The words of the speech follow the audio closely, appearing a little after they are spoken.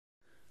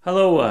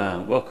Hello,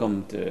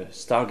 welcome to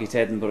Stargate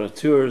Edinburgh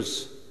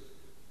Tours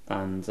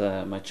and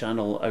my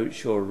channel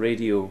Outshore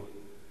Radio.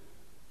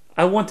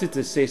 I wanted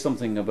to say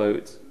something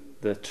about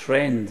the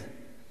trend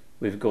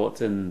we've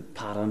got in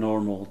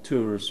paranormal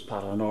tours,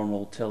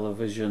 paranormal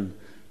television,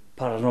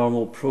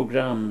 paranormal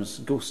programs,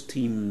 ghost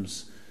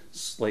teams,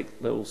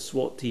 like little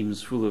SWAT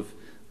teams full of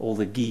all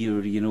the gear,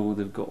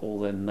 they've got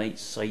all the night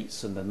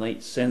sights and the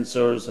night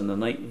sensors and the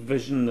night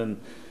vision and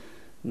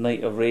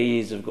night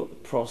arrays, they've got the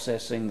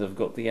processing, they've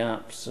got the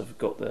apps, they've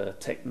got the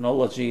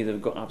technology,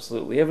 they've got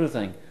absolutely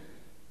everything.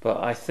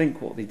 But I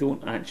think what they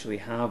don't actually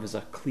have is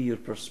a clear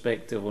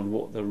perspective on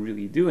what they're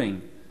really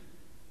doing.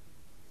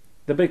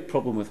 The big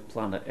problem with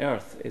planet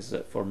Earth is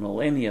that for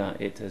millennia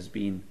it has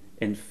been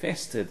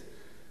infested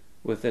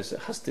with this, it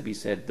has to be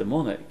said,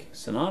 demonic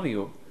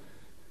scenario.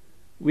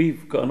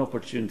 We've got an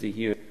opportunity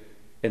here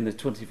in the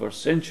 21st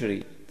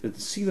century to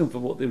see them for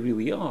what they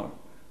really are.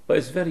 But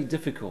it's very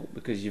difficult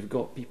because you've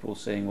got people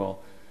saying,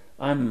 well,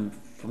 I'm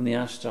from the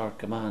Ashtar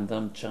Command,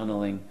 I'm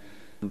channeling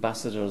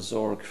Ambassador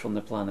Zorg from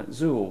the planet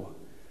Zoo.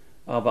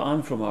 But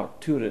I'm from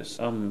Arcturus,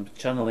 I'm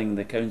channeling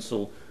the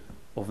Council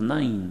of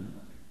Nine.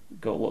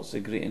 Got lots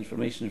of great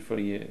information for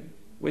you,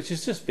 which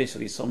is just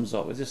basically sums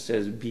up, it just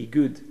says, be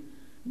good.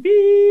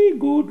 Be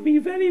good, be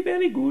very,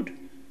 very good.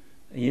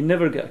 And you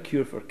never get a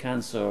cure for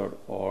cancer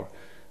or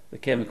the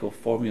chemical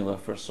formula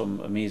for some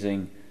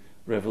amazing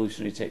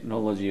revolutionary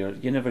technology, or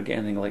you never get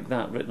anything like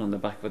that written on the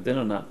back of a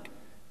dinner napkin.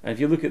 And if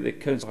you look at the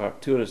Council of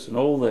Arcturus and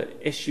all the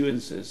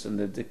issuances and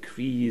the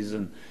decrees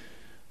and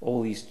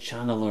all these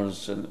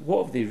channelers, and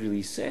what have they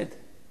really said?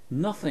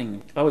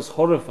 Nothing. I was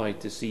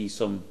horrified to see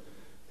some,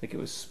 I think it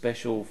was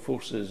special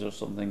forces or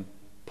something,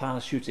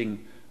 parachuting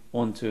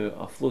onto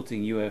a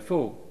floating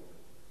UFO.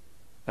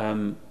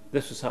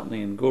 This was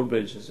happening in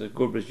Gorebridge. It's a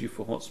Gorebridge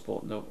UFO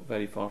hotspot, not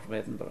very far from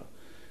Edinburgh.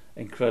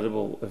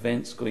 Incredible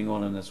events going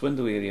on in this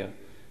window area,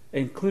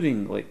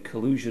 including like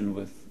collusion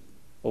with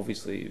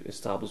obviously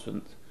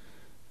establishment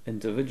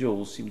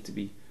individuals seem to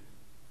be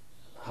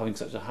having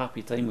such a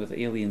happy time with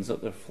aliens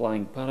that they're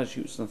flying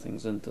parachutes and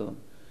things into them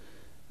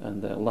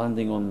and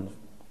landing on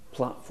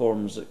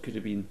platforms that could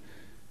have been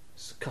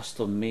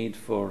custom made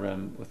for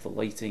with the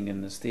lighting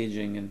and the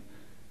staging, and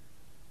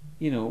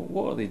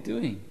what are they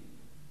doing?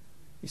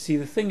 You see,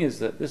 the thing is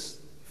that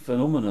this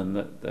phenomenon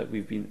that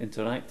we've been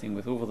interacting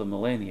with over the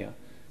millennia,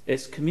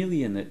 it's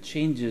chameleon, it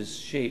changes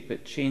shape,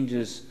 it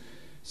changes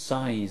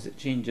size, it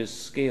changes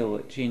scale,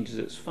 it changes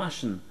its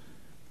fashion.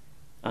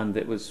 And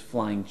it was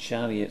flying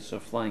chariots or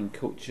flying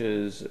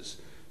coaches, it's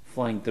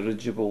flying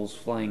dirigibles,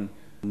 flying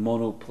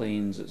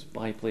monoplanes, it's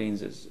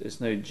biplanes,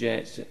 it's now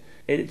jets.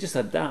 It just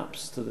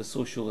adapts to the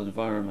social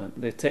environment.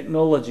 The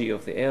technology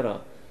of the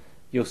era,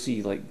 you'll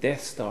see like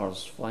Death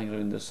Stars flying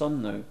around the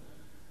sun now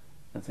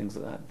and things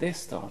like that. Death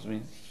Stars, I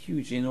mean,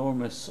 huge,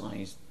 enormous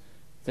sized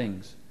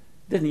things.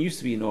 Didn't used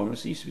to be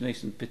enormous, it used to be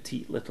nice and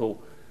petite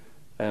little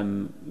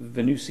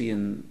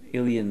Venusian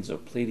aliens or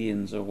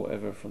Pleiadians or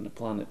whatever from the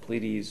planet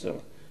Pleiades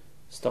or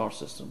star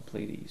system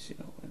Pleiades,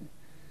 and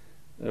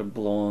they're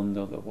blonde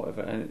or they're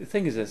whatever. And the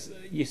thing is this,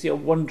 you see a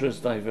wondrous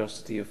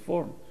diversity of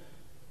form.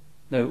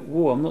 Now,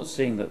 I'm not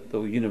saying that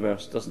the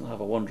universe doesn't have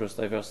a wondrous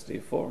diversity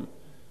of form.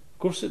 Of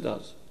course it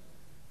does.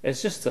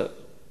 It's just that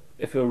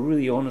if we're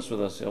really honest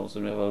with ourselves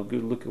and we have a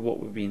good look at what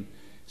we've been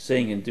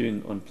saying and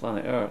doing on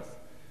planet Earth,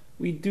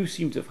 we do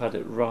seem to have had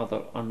it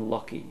rather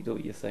unlucky,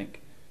 don't you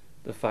think?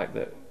 The fact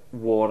that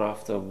war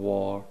after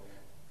war,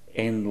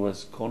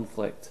 endless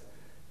conflict,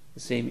 the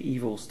same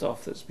evil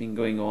stuff that's been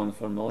going on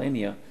for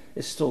millennia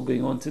is still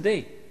going on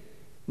today.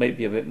 Might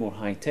be a bit more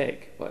high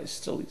tech, but it's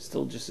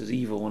still just as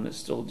evil, and it's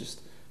still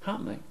just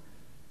happening.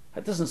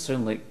 It doesn't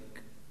sound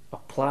like a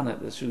planet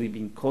that's really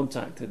been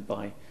contacted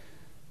by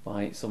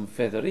some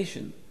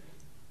federation.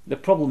 The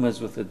problem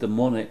is with the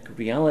demonic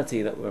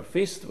reality that we're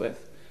faced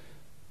with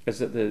is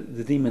that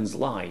the demons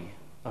lie.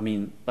 I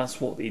mean,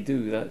 that's what they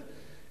do.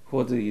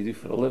 What do you do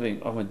for a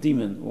living? I'm a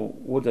demon. Well,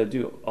 what do I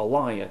do? A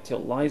lie. I tell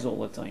lies all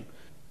the time.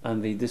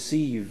 And they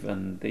deceive,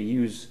 and they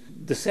use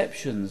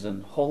deceptions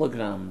and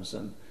holograms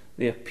and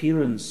the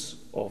appearance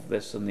of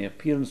this and the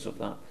appearance of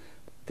that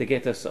to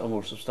get us at a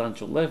more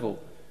substantial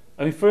level.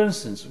 I mean, for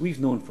instance, we've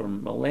known for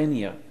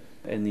millennia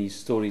in these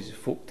stories,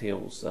 folk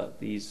tales, that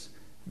these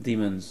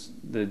demons,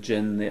 the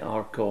jinn, the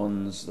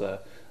archons,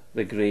 the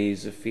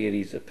greys, the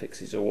fairies, the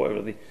pixies, or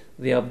whatever,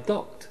 they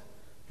abduct.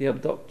 They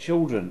abduct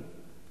children.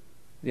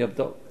 They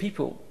abduct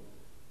people,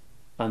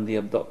 and they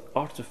abduct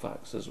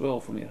artifacts as well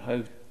from your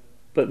house.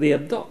 But they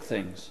abduct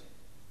things.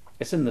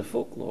 It's in the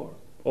folklore,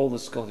 all the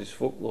Scottish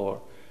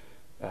folklore,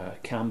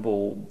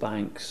 Campbell,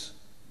 Banks,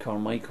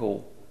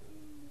 Carmichael,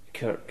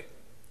 Kirk.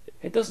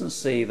 It doesn't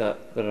say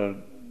that there are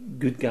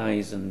good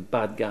guys and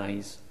bad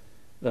guys.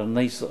 They're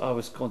nice. I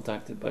was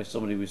contacted by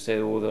somebody who said,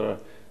 there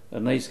are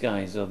nice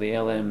guys, there are the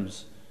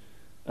LMs,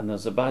 and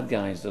there's the bad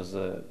guys, there's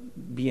the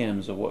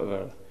BMs or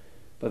whatever.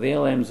 But the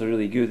LMs are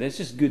really good. It's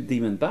just good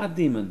demon, bad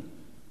demon.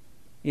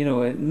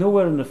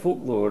 Nowhere in the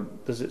folklore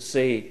does it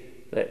say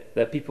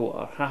that people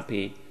are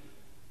happy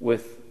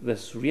with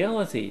this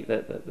reality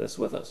that's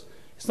with us.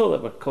 It's not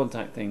that we're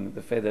contacting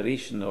the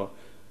Federation or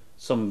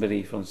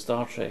somebody from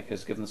Star Trek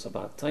has given us a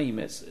bad time.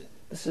 This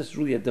is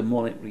really a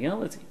demonic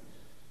reality.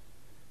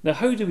 Now,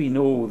 how do we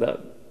know that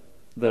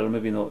there are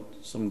maybe not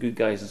some good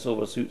guys in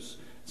silver suits,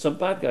 some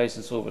bad guys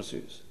in silver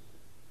suits?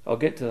 I'll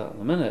get to that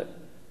in a minute.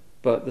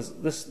 But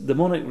this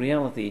demonic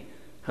reality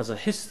has a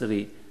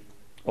history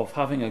of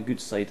having a good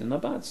side and a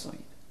bad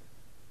side.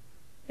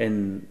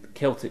 In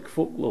Celtic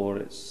folklore,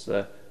 it's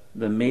the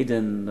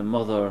maiden, the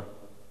mother,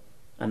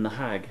 and the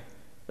hag.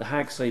 The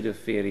hag side of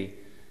fairy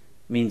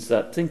means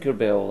that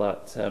Tinkerbell,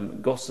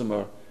 that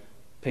gossamer,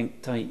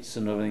 pink tights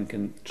and everything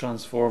can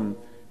transform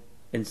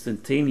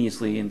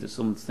instantaneously into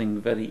something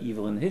very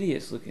evil and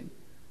hideous looking.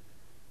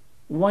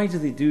 Why do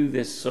they do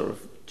this sort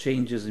of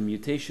changes and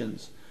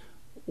mutations?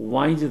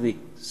 Why do they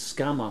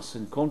scam us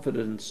in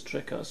confidence,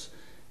 trick us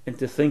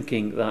into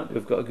thinking that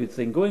we've got a good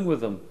thing going with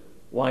them?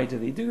 Why do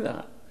they do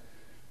that?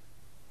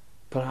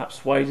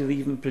 Perhaps why do they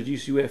even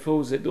produce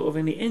UFOs that don't have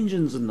any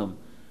engines in them?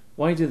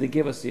 Why do they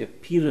give us the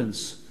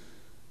appearance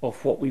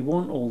of what we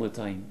want all the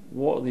time?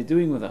 What are they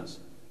doing with us?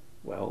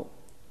 Well,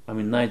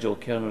 Nigel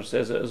Kerner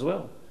says it as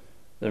well.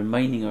 They're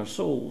mining our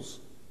souls.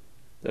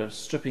 They're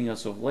stripping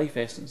us of life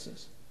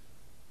essences.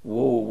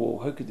 Whoa,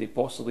 how could they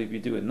possibly be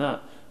doing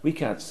that? We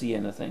can't see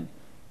anything.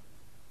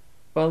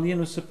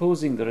 Well,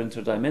 supposing they're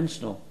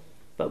interdimensional,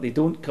 that they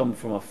don't come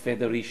from a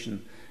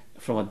federation,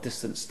 from a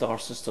distant star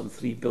system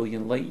 3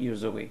 billion light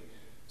years away.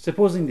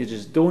 Supposing they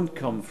just don't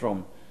come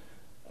from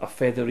a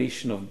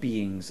federation of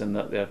beings and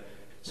that they're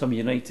some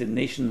United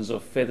Nations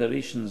of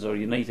federations or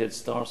United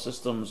Star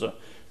Systems, or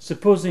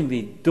supposing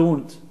they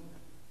don't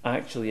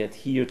actually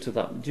adhere to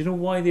that, do you know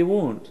why they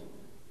won't?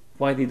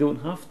 Why they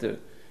don't have to?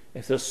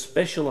 If they're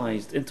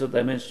specialized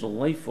interdimensional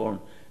life form,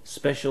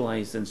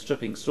 specialized in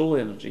stripping soul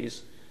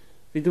energies,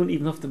 they don't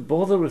even have to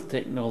bother with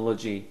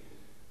technology.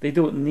 They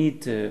don't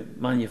need to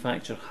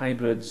manufacture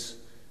hybrids,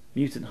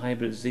 mutant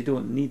hybrids. They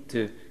don't need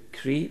to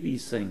create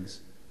these things.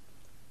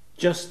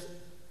 Just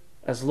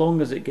as long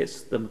as it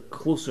gets them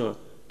closer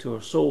to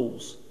our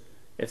souls,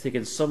 if they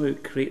can somehow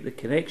create the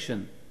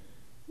connection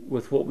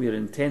with what we're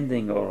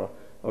intending, or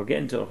get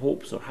into our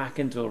hopes, or hack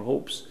into our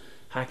hopes,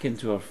 hack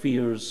into our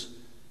fears,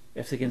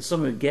 if they can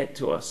somehow get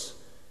to us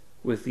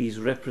with these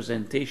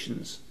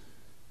representations,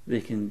 they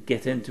can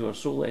get into our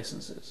soul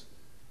essences.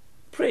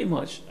 Pretty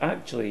much,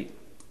 actually,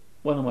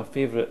 one of my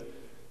favourite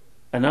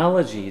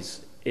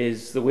analogies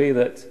is the way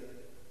that,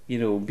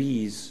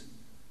 bees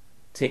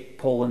take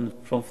pollen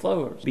from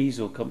flowers. Bees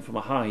will come from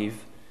a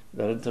hive,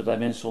 their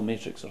interdimensional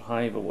matrix or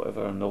hive or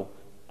whatever,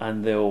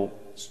 and they'll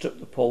strip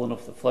the pollen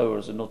off the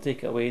flowers and they'll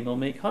take it away and they'll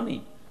make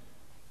honey.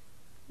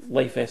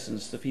 Life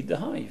essence to feed the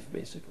hive,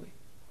 basically.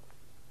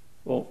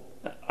 Well,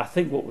 I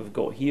think what we've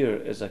got here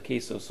is a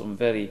case of some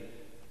very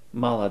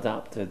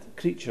maladapted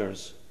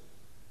creatures,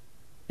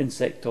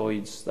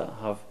 insectoids, that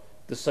have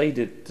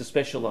decided to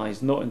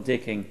specialise not in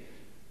taking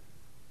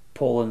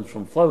pollen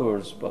from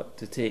flowers, but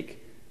to take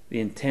the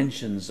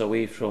intentions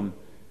away from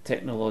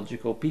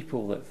technological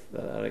people that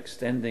are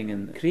extending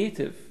and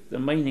creative. They're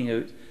mining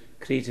out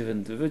creative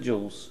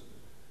individuals,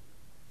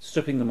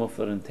 stripping them of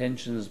their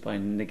intentions by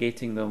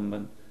negating them.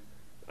 And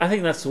I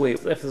think that's the way.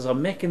 If there's a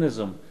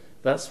mechanism,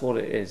 that's what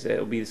it is.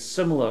 It'll be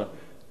similar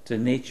to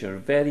nature,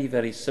 very,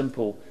 very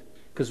simple,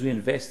 because we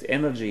invest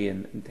energy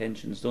in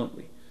intentions, don't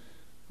we?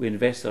 We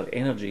invest our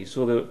energy,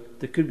 so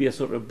there could be a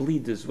sort of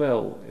bleed as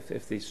well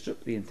if they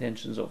strip the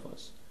intentions of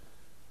us.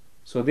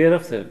 So they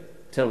have to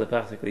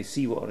telepathically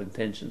see what our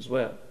intentions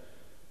were,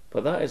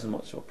 but that isn't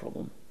much of a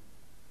problem.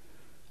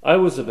 I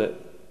was a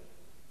bit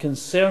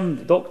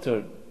concerned.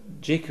 Dr.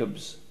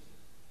 Jacobs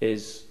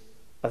is,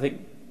 I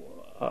think,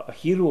 a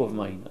hero of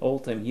mine,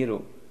 all-time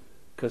hero,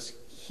 because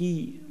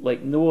he,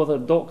 like no other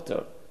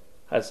doctor,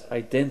 has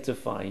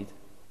identified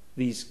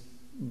these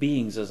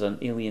beings as an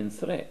alien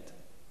threat.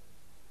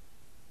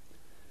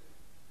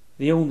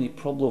 The only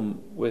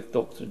problem with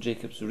Dr.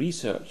 Jacobs'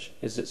 research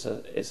is it's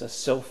a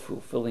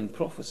self-fulfilling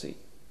prophecy,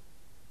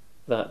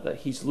 that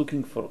he's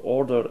looking for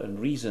order and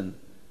reason,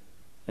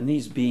 and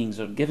these beings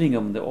are giving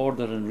him the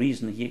order and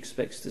reason he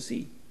expects to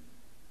see.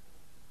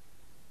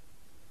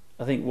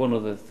 I think one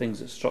of the things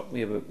that struck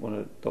me about one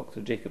of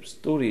Dr. Jacobs'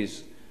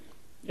 stories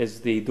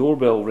is the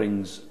doorbell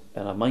rings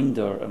and a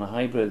minder and a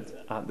hybrid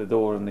at the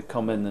door, and they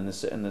come in and they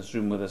sit in this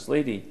room with this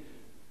lady.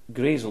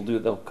 Greys will do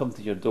it. They'll come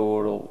to your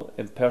door, they'll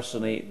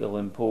impersonate, they'll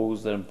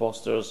impose, they're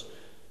imposters,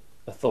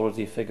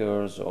 authority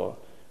figures, or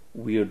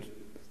weird,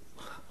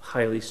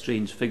 highly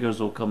strange figures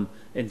will come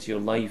into your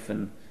life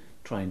and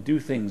try and do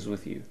things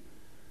with you.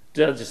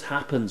 That just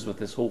happens with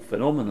this whole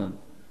phenomenon.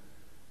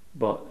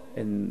 But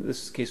in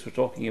this case we're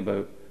talking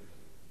about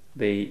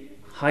the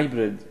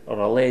hybrid, or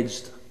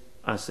alleged,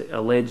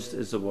 alleged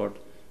is the word,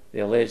 the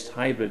alleged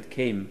hybrid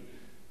came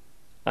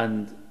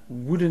and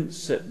wouldn't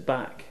sit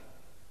back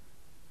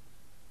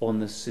on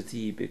the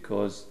settee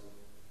because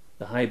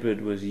the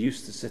hybrid was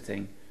used to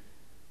sitting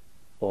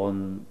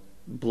on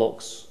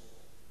blocks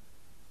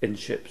in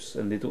ships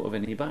and they don't have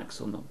any backs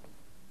on them.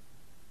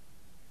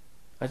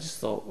 I just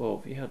thought,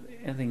 well, if you had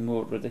anything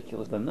more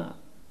ridiculous than that.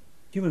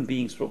 Human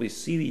beings probably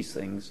see these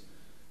things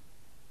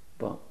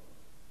but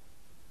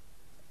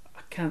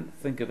I can't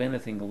think of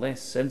anything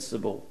less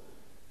sensible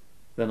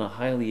than a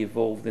highly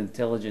evolved,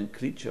 intelligent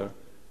creature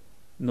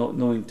not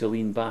knowing to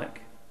lean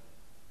back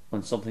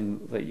on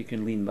something that you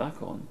can lean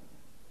back on.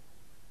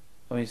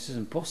 I mean, it's just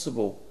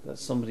impossible that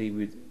somebody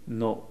would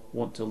not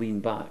want to lean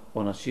back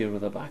on a chair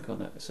with a back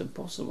on it. It's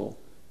impossible.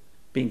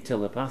 Being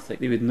telepathic,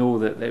 they would know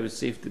that it was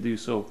safe to do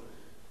so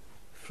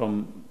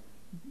from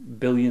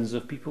billions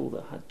of people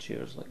that had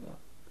chairs like that.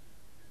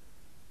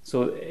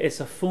 So it's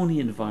a phony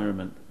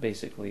environment,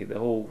 basically. The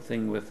whole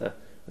thing with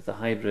the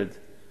hybrid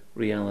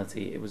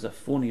reality, it was a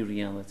phony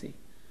reality,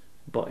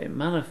 but it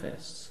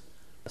manifests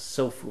a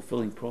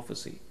self-fulfilling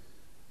prophecy,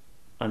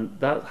 and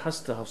that has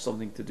to have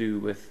something to do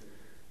with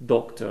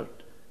Dr.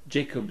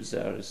 Jacobs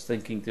there is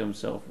thinking to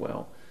himself,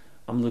 well,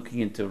 I'm looking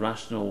into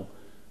rational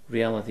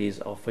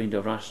realities, I'll find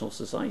a rational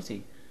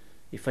society.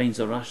 He finds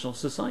a rational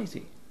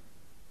society,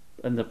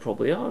 and there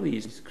probably are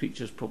these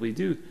creatures probably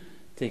do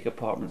take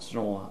apartments and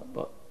all that,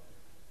 but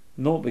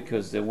not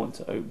because they want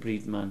to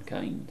outbreed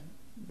mankind.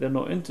 They're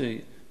not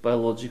into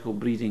biological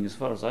breeding as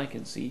far as I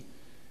can see,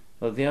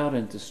 but they are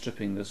into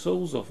stripping the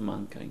souls of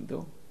mankind,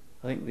 though.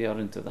 I think they are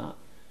into that. A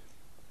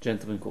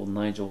gentleman called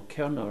Nigel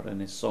Kerner in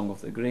his Song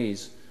of the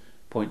Greys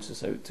points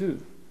this out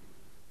too.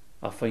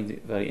 I find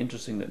it very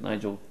interesting that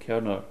Nigel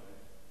Kerner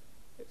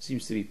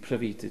seems to be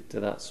privy to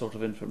that sort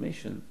of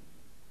information.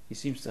 He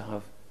seems to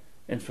have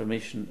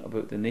information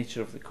about the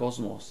nature of the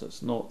cosmos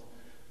that's not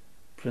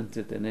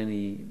printed in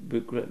any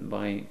book written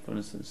by, for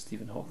instance,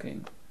 Stephen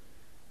Hawking.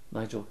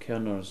 Nigel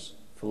Kerner's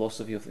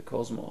philosophy of the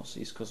cosmos,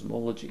 his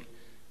cosmology,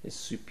 is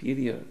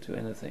superior to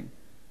anything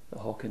that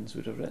Hawkins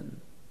would have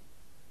written,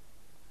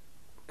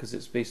 because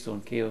it's based on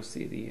chaos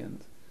theory.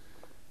 And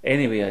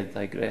anyway, I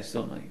digress,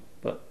 don't I?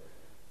 But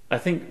I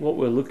think what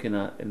we're looking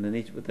at in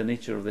with the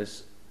nature of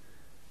this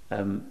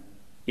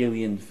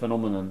alien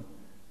phenomenon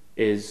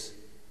is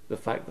the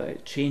fact that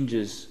it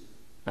changes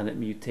and it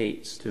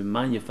mutates to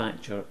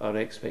manufacture our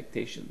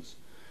expectations.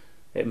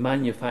 It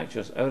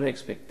manufactures our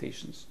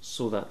expectations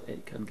so that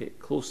it can get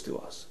close to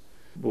us,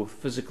 both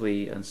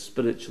physically and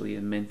spiritually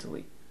and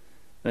mentally.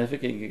 And if it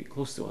can get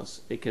close to us,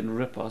 it can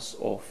rip us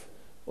off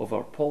of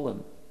our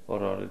pollen,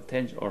 or our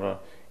intention, or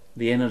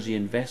the energy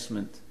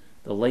investment,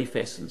 the life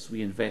essence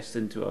we invest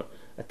into our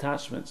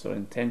attachments, our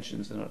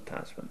intentions and our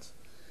attachments.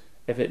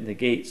 If it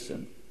negates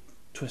and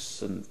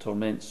twists and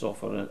torments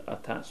off our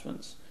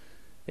attachments,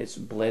 it's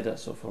bled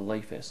us of our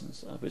life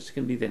essence, which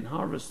can be then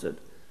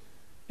harvested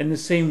in the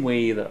same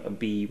way that a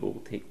bee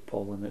will take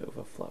pollen out of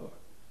a flower.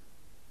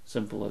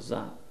 Simple as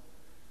that.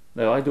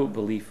 Now, I don't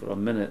believe for a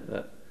minute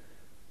that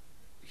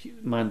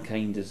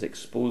mankind is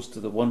exposed to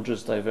the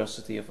wondrous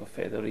diversity of a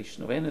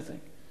federation of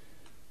anything.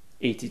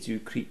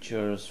 82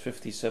 creatures,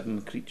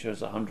 57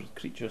 creatures, 100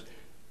 creatures.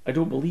 I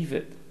don't believe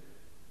it.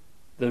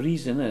 The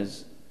reason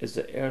is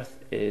that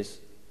Earth is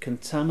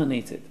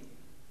contaminated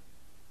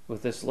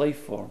with this life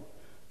form,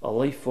 a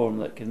life form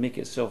that can make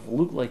itself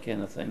look like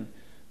anything,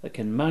 that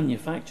can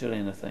manufacture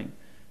anything,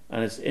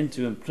 and is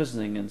into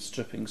imprisoning and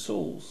stripping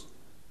souls.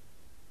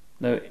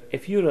 Now,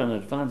 if you're an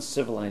advanced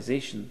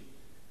civilization,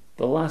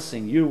 the last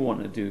thing you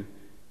want to do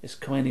is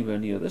come anywhere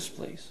near this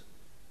place,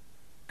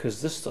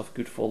 because this stuff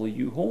could follow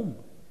you home.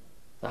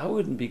 That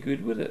wouldn't be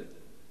good, would it?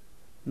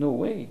 No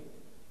way.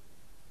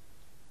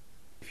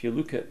 If you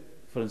look at,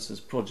 for instance,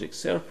 Project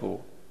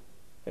Serpo,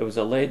 it was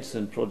alleged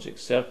in Project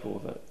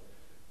Serpo that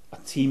a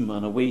team,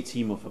 an away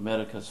team of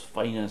America's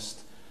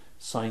finest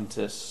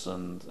scientists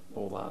and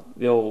all that,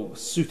 they all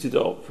suited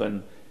up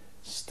and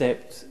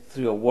stepped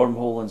through a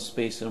wormhole in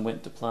space and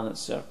went to planet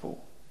Serpo.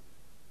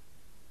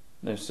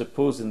 Now,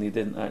 supposing they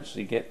didn't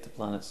actually get to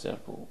planet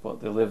Serpo,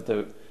 but they lived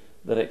out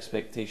their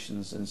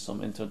expectations in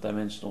some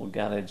interdimensional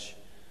garage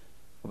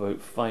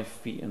about 5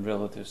 feet in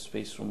relative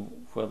space from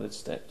where they'd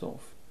stepped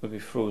off, maybe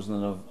frozen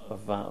in a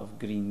vat of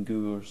green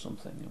goo or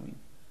something. I mean,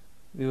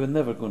 they were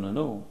never going to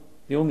know.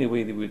 The only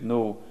way they would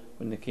know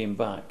when they came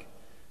back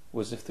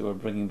was if they were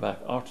bringing back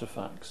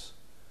artifacts,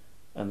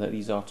 and that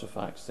these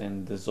artifacts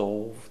then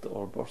dissolved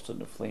or burst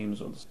into flames,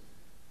 or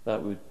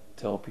that would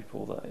tell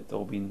people that it had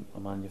all been a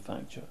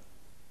manufacture.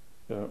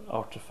 There are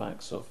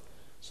artifacts of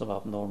some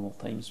abnormal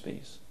time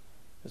space.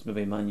 It's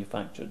maybe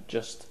manufactured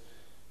just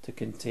to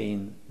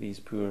contain these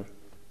poor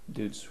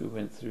dudes who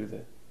went through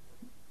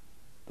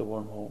the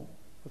wormhole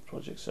with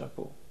Project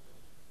Serpo.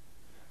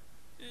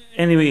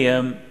 Anyway,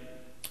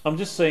 I'm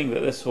just saying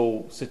that this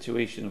whole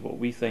situation of what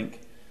we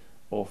think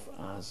of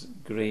as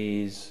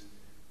greys,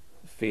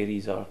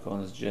 fairies,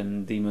 archons,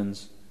 jinn,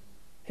 demons,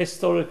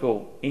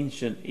 historical,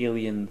 ancient,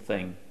 alien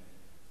thing,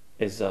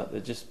 is that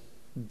they're just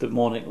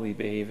demonically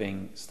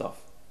behaving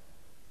stuff.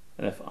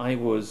 And if I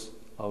was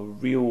a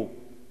real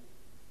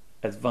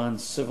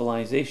advanced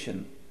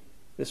civilization,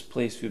 this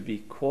place would be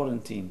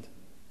quarantined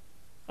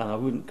and I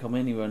wouldn't come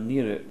anywhere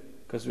near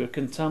it because we're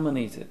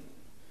contaminated.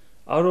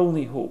 Our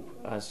only hope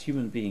as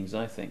human beings,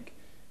 I think,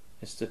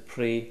 is to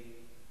pray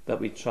that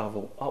we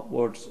travel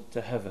upwards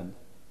to heaven,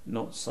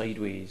 not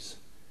sideways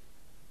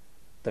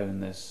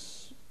down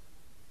this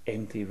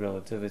empty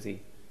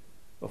relativity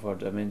of our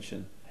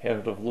dimension.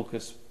 Heard of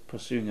locus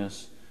pursuing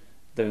us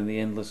down the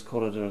endless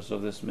corridors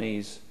of this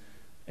maze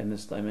in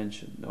this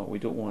dimension. No, we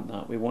don't want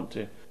that. We want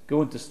to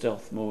go into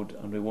stealth mode,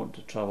 and we want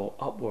to travel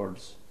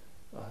upwards,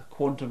 a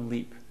quantum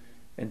leap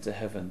into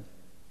heaven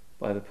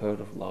by the power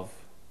of love.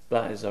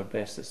 That is our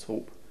bestest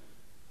hope.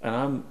 And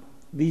I'm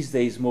these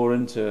days more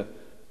into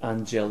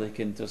angelic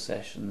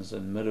intercessions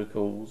and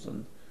miracles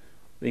and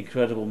the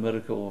incredible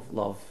miracle of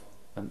love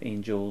and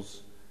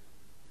angels.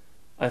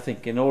 I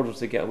think in order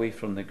to get away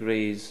from the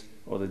greys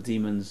or the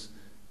demons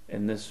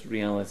in this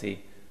reality,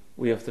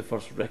 we have to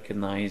first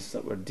recognise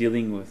that we're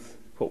dealing with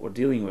what we're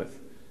dealing with.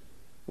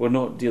 We're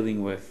not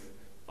dealing with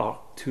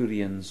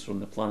Arcturians from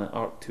the planet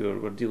Arctur.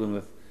 We're dealing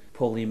with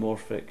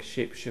polymorphic,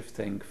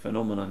 shape-shifting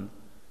phenomenon,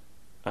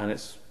 and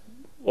it's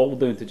all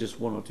down to just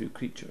one or two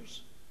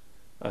creatures.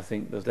 I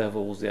think the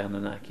devils, the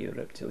Anunnaki, the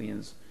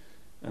reptilians,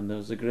 and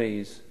there's the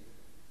greys,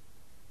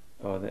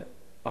 or the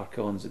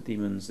archons, the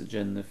demons, the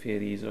jinn, the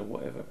fairies, or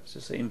whatever.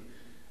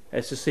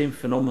 It's the same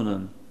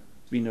phenomenon.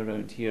 It's been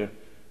around here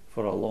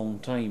for a long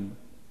time.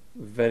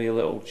 Very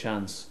little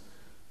chance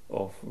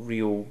of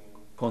real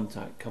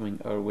contact coming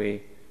our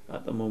way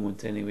at the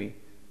moment anyway.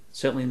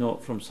 Certainly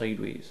not from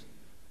sideways.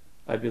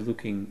 I'd be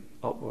looking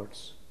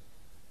upwards.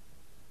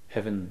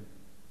 Heaven.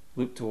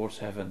 Look towards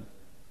heaven.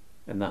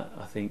 And that,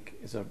 I think,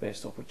 is our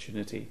best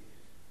opportunity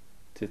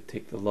to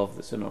take the love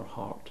that's in our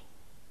heart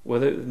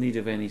without the need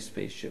of any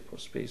spaceship or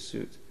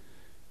spacesuit.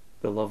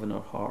 The love in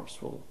our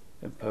hearts will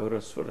empower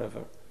us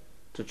forever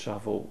to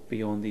travel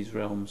beyond these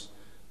realms,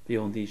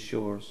 beyond these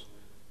shores,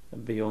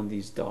 and beyond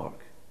these dark,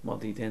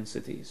 muddy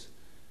densities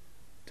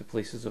to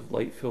places of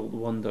light-filled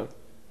wonder.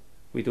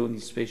 We don't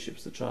need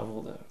spaceships to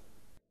travel there.